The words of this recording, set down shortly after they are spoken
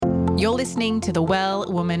You're listening to the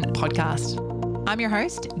Well Woman podcast. I'm your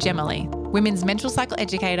host, Jema, women's menstrual cycle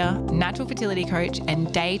educator, natural fertility coach,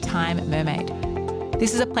 and daytime mermaid.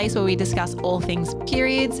 This is a place where we discuss all things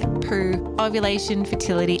periods, poo, ovulation,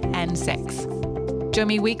 fertility, and sex. Join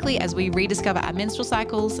me weekly as we rediscover our menstrual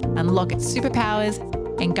cycles, unlock its superpowers,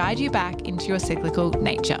 and guide you back into your cyclical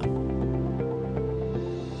nature.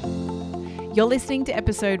 You're listening to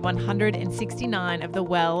episode 169 of the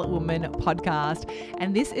Well Woman podcast,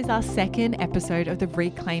 and this is our second episode of the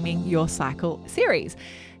Reclaiming Your Cycle series.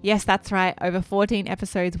 Yes, that's right. Over 14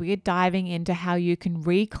 episodes, we are diving into how you can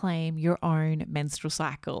reclaim your own menstrual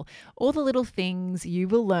cycle. All the little things you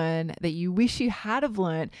will learn that you wish you had have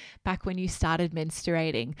learned back when you started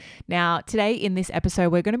menstruating. Now, today in this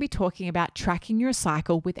episode, we're going to be talking about tracking your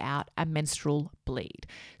cycle without a menstrual bleed.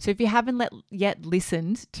 So if you haven't yet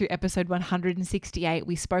listened to episode 168,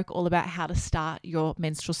 we spoke all about how to start your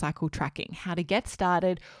menstrual cycle tracking, how to get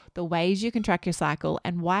started, the ways you can track your cycle,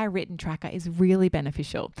 and why a written tracker is really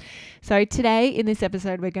beneficial. So today in this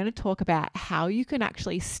episode, we're going to talk about how you can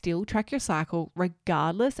actually still track your cycle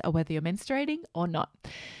regardless of whether you're menstruating or not.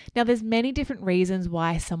 Now, there's many different reasons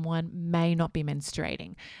why someone may not be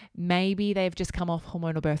menstruating. Maybe they've just come off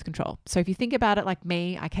hormonal birth control. So if you think about it like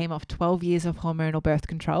me, I came off 12 years of hormonal birth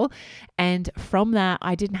control, and from that,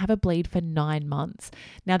 I didn't have a bleed for 9 months.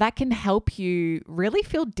 Now, that can help you really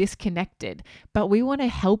feel disconnected, but we want to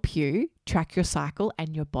help you track your cycle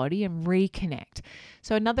and your body and reconnect.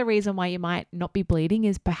 So another reason why you might not be bleeding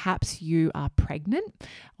is perhaps you are pregnant,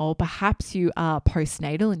 or perhaps you are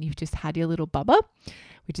postnatal and you've just had your little bubba,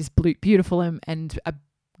 which is beautiful and a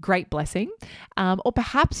great blessing. Or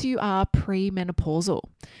perhaps you are premenopausal.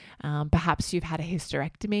 Perhaps you've had a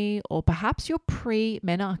hysterectomy, or perhaps you're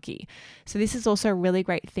pre-menarche. So this is also a really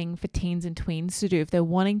great thing for teens and tweens to do if they're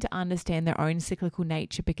wanting to understand their own cyclical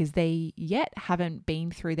nature because they yet haven't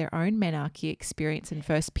been through their own menarche experience in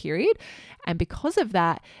first period. And because of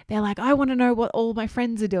that, they're like, I want to know what all my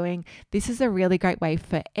friends are doing. This is a really great way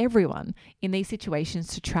for everyone in these situations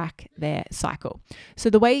to track their cycle.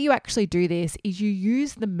 So the way you actually do this is you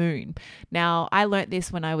use the moon. Now, I learned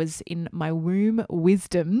this when I was in my womb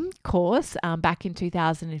wisdom course back in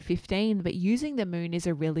 2015, but using the moon is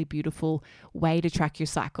a really beautiful way to track your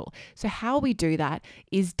cycle. So how we do that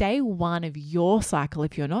is day one of your cycle,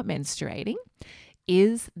 if you're not menstruating,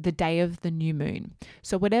 is the day of the new moon.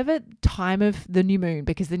 So whatever time of the new moon,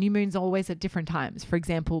 because the new moon's always at different times. For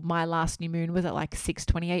example, my last new moon was at like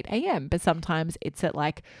 6:28 a.m., but sometimes it's at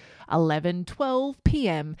like 11:12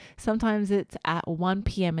 p.m. Sometimes it's at 1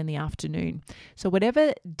 p.m. in the afternoon. So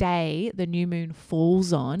whatever day the new moon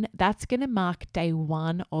falls on, that's going to mark day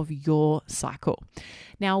one of your cycle.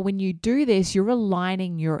 Now, when you do this, you're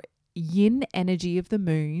aligning your yin energy of the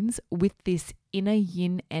moons with this inner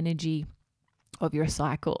yin energy of your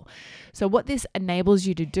cycle. So what this enables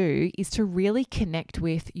you to do is to really connect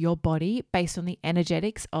with your body based on the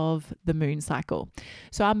energetics of the moon cycle.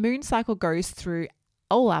 So our moon cycle goes through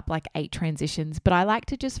all up like 8 transitions, but I like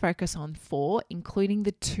to just focus on 4, including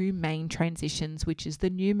the 2 main transitions, which is the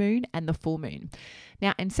new moon and the full moon.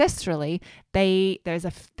 Now, ancestrally, there's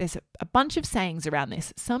a bunch of sayings around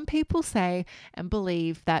this. Some people say and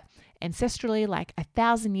believe that ancestrally, like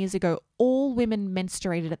 1,000 years ago, all women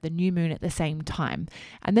menstruated at the new moon at the same time.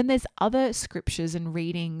 And then there's other scriptures and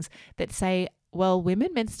readings that say, well,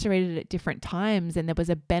 women menstruated at different times, and there was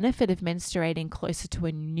a benefit of menstruating closer to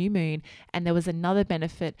a new moon, and there was another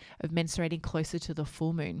benefit of menstruating closer to the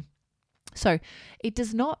full moon. So it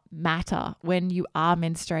does not matter when you are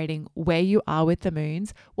menstruating where you are with the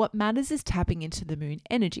moons. What matters is tapping into the moon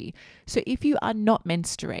energy. So if you are not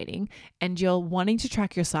menstruating and you're wanting to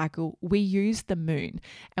track your cycle, we use the moon,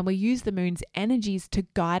 and we use the moon's energies to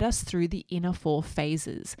guide us through the inner 4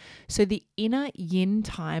 phases. So the inner yin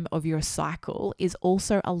time of your cycle is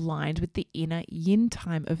also aligned with the inner yin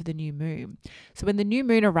time of the new moon. So when the new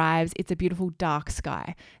moon arrives, it's a beautiful dark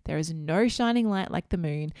sky. There is no shining light like the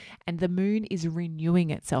moon, and the moon is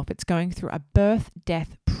renewing itself. It's going through a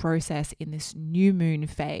birth-death process in this new moon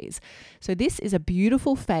phase. So this is a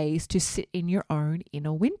beautiful phase to sit in your own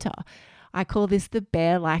inner winter. I call this the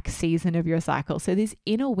bear-like season of your cycle. So this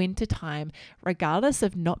inner winter time, regardless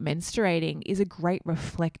of not menstruating, is a great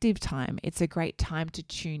reflective time. It's a great time to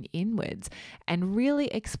tune inwards and really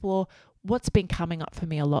explore what's been coming up for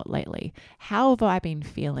me a lot lately. How have I been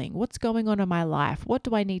feeling? What's going on in my life? What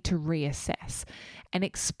do I need to reassess? And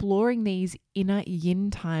exploring these inner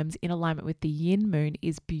yin times in alignment with the yin moon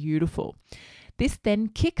is beautiful. This then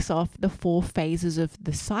kicks off the 4 phases of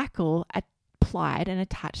the cycle at applied and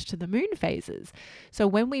attached to the moon phases. So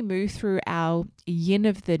when we move through our yin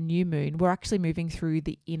of the new moon, we're actually moving through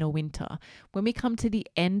the inner winter. When we come to the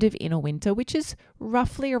end of inner winter, which is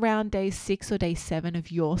roughly around day 6 or day 7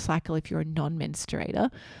 of your cycle if you're a non-menstruator,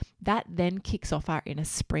 that then kicks off our inner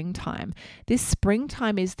springtime. This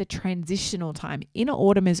springtime is the transitional time. Inner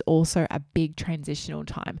autumn is also a big transitional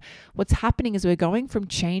time. What's happening is we're going from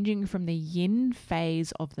changing from the yin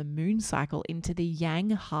phase of the moon cycle into the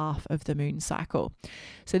yang half of the moon cycle.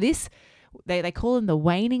 So this, they call them the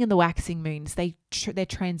waning and the waxing moons. They're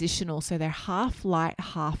transitional, so they're half light,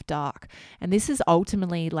 half dark. And this is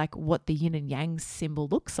ultimately like what the yin and yang symbol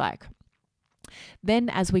looks like. Then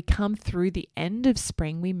as we come through the end of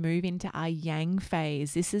spring, we move into our yang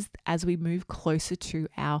phase. This is as we move closer to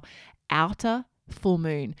our outer full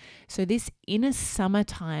moon. So this inner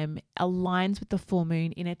summertime aligns with the full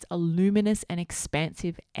moon in its luminous and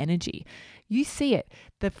expansive energy. You see it.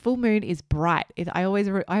 The full moon is bright. I always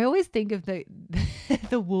think of the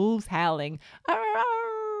the wolves howling.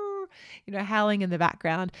 Howling in the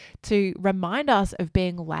background to remind us of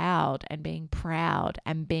being loud and being proud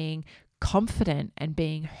and being confident and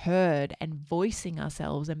being heard and voicing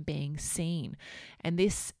ourselves and being seen. And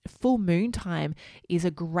this full moon time is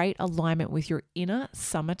a great alignment with your inner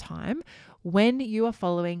summertime when you are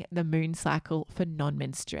following the moon cycle for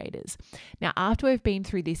non-menstruators. Now, after we've been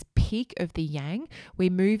through this peak of the yang, we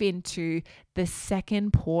move into the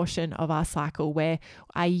second portion of our cycle where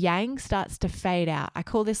our yang starts to fade out. I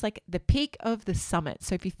call this like the peak of the summit.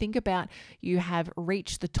 So if you think about, you have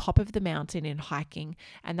reached the top of the mountain in hiking,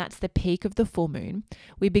 and that's the peak of the full moon.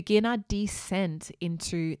 We begin our descent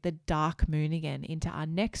into the dark moon again, into our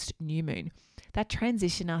next new moon. That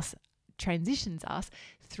transitions us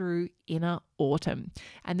through inner autumn.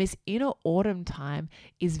 And this inner autumn time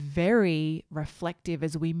is very reflective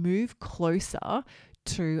as we move closer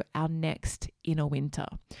to our next inner winter.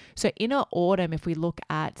 So inner autumn, if we look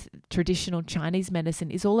at traditional Chinese medicine,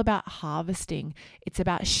 is all about harvesting. It's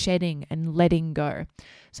about shedding and letting go.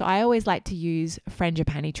 So I always like to use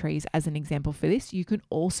frangipani trees as an example for this. You can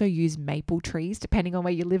also use maple trees depending on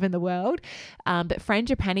where you live in the world. But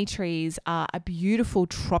frangipani trees are a beautiful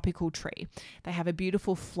tropical tree. They have a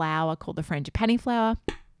beautiful flower called the frangipani flower.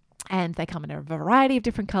 And they come in a variety of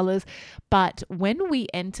different colors. But when we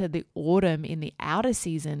enter the autumn in the outer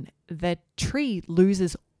season, the tree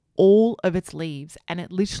loses all of its leaves and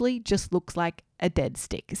it literally just looks like a dead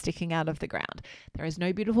stick sticking out of the ground. There is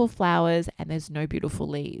no beautiful flowers and there's no beautiful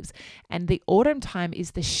leaves. And the autumn time is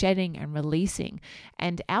the shedding and releasing.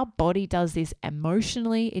 And our body does this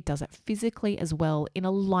emotionally, it does it physically as well, in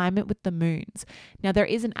alignment with the moons. Now, there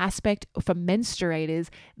is an aspect for menstruators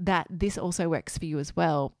that this also works for you as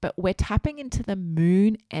well, but we're tapping into the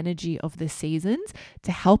moon energy of the seasons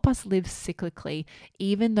to help us live cyclically,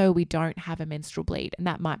 even though we don't have a menstrual bleed. And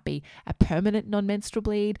that might be a permanent non-menstrual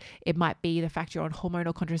bleed. It might be the fact you're on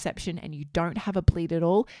hormonal contraception and you don't have a bleed at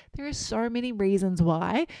all. There are so many reasons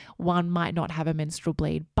why one might not have a menstrual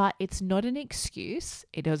bleed, but it's not an excuse.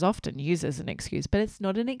 It is often used as an excuse, but it's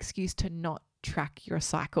not an excuse to not track your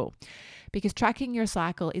cycle, because tracking your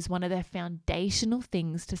cycle is one of the foundational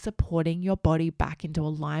things to supporting your body back into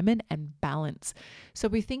alignment and balance. So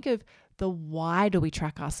we think of the why do we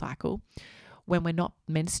track our cycle when we're not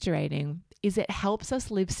menstruating is it helps us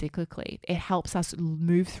live cyclically. It helps us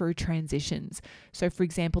move through transitions. So for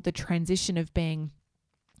example, the transition of being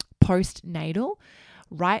postnatal,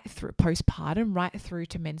 right through postpartum, right through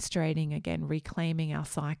to menstruating again, reclaiming our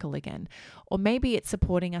cycle again. Or maybe it's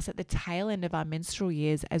supporting us at the tail end of our menstrual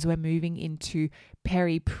years as we're moving into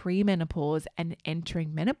premenopause and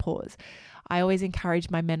entering menopause. I always encourage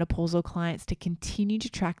my menopausal clients to continue to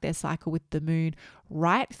track their cycle with the moon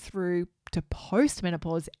right through to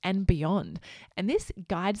post-menopause and beyond. And this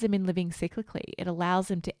guides them in living cyclically. It allows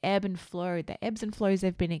them to ebb and flow, the ebbs and flows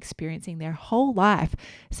they've been experiencing their whole life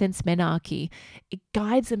since menarche. It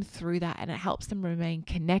guides them through that and it helps them remain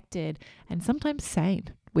connected and sometimes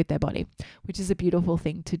sane with their body, which is a beautiful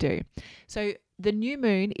thing to do. So the new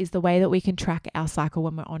moon is the way that we can track our cycle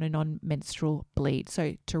when we're on a non-menstrual bleed.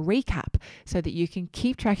 So to recap, so that you can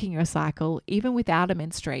keep tracking your cycle even without a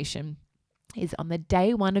menstruation, is on the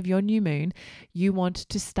day one of your new moon, you want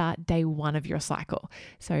to start day one of your cycle.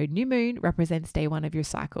 So new moon represents day one of your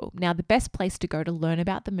cycle. Now, the best place to go to learn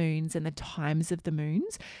about the moons and the times of the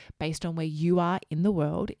moons based on where you are in the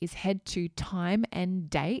world is head to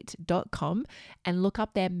timeanddate.com and look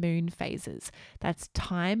up their moon phases. That's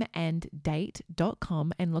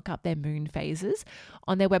timeanddate.com and look up their moon phases.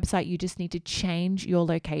 On their website, you just need to change your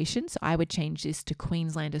location. So I would change this to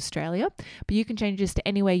Queensland, Australia, but you can change this to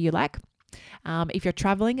anywhere you like. If you're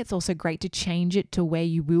traveling, it's also great to change it to where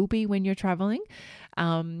you will be when you're traveling.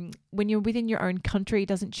 When you're within your own country, it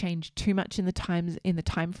doesn't change too much in the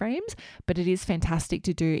time frames, but it is fantastic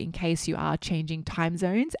to do in case you are changing time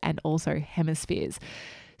zones and also hemispheres.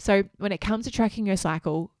 So when it comes to tracking your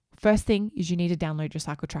cycle, first thing is you need to download your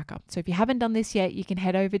cycle tracker. So if you haven't done this yet, you can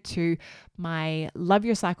head over to my Love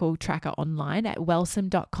Your Cycle tracker online at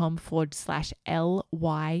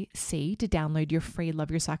wellsome.com/LYC to download your free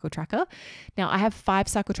Love Your Cycle tracker. Now, I have 5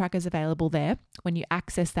 cycle trackers available there. When you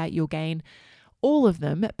access that, you'll gain all of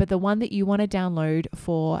them, but the one that you want to download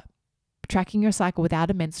for tracking your cycle without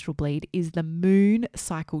a menstrual bleed is the moon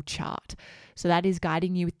cycle chart. So that is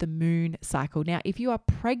guiding you with the moon cycle. Now, if you are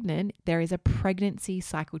pregnant, there is a pregnancy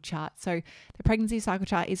cycle chart. So the pregnancy cycle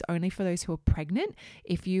chart is only for those who are pregnant.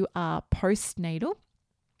 If you are postnatal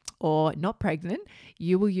or not pregnant,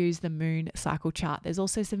 you will use the moon cycle chart. There's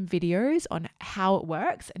also some videos on how it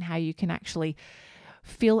works and how you can actually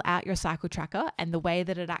fill out your cycle tracker and the way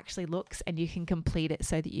that it actually looks, and you can complete it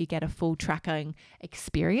so that you get a full tracking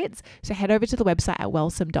experience. So head over to the website at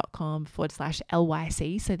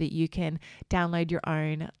wellsome.com/LYC so that you can download your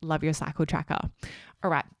own Love Your Cycle tracker. All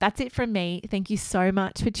right, that's it from me. Thank you so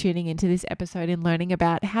much for tuning into this episode and learning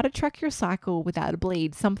about how to track your cycle without a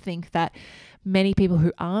bleed, something that many people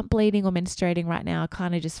who aren't bleeding or menstruating right now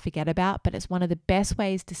kind of just forget about, but it's one of the best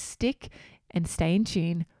ways to stick and stay in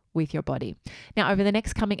tune with your body. Now, over the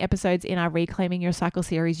next coming episodes in our Reclaiming Your Cycle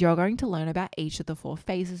series, you're going to learn about each of the 4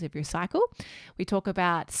 phases of your cycle. We talk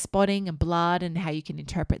about spotting and blood and how you can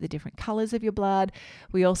interpret the different colors of your blood.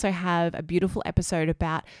 We also have a beautiful episode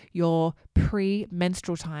about your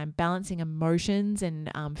pre-menstrual time, balancing emotions and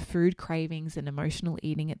food cravings and emotional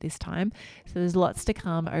eating at this time. So there's lots to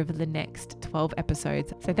come over the next 12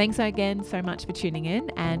 episodes. So thanks again so much for tuning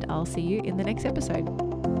in, and I'll see you in the next episode.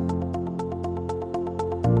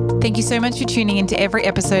 Thank you so much for tuning into every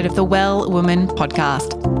episode of the Well Woman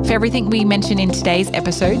podcast. For everything we mentioned in today's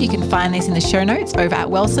episode, you can find this in the show notes over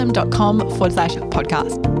at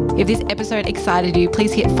wellsome.com/podcast. If this episode excited you,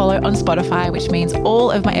 please hit follow on Spotify, which means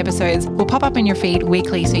all of my episodes will pop up in your feed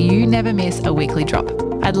weekly so you never miss a weekly drop.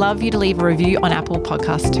 I'd love you to leave a review on Apple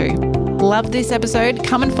Podcasts too. Love this episode?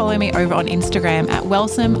 Come and follow me over on Instagram at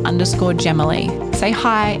wellsome_Jema. Say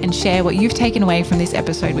hi and share what you've taken away from this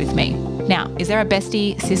episode with me. Now, is there a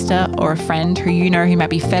bestie, sister, or a friend who you know who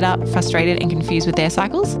might be fed up, frustrated, and confused with their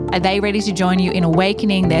cycles? Are they ready to join you in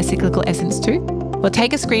awakening their cyclical essence too? Well,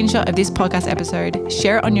 take a screenshot of this podcast episode,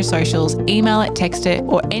 share it on your socials, email it, text it,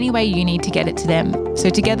 or any way you need to get it to them.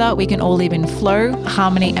 So together we can all live in flow,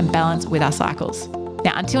 harmony, and balance with our cycles.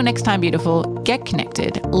 Now, until next time, beautiful, get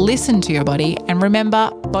connected, listen to your body, and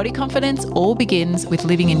remember, body confidence all begins with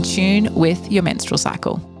living in tune with your menstrual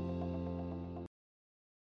cycle.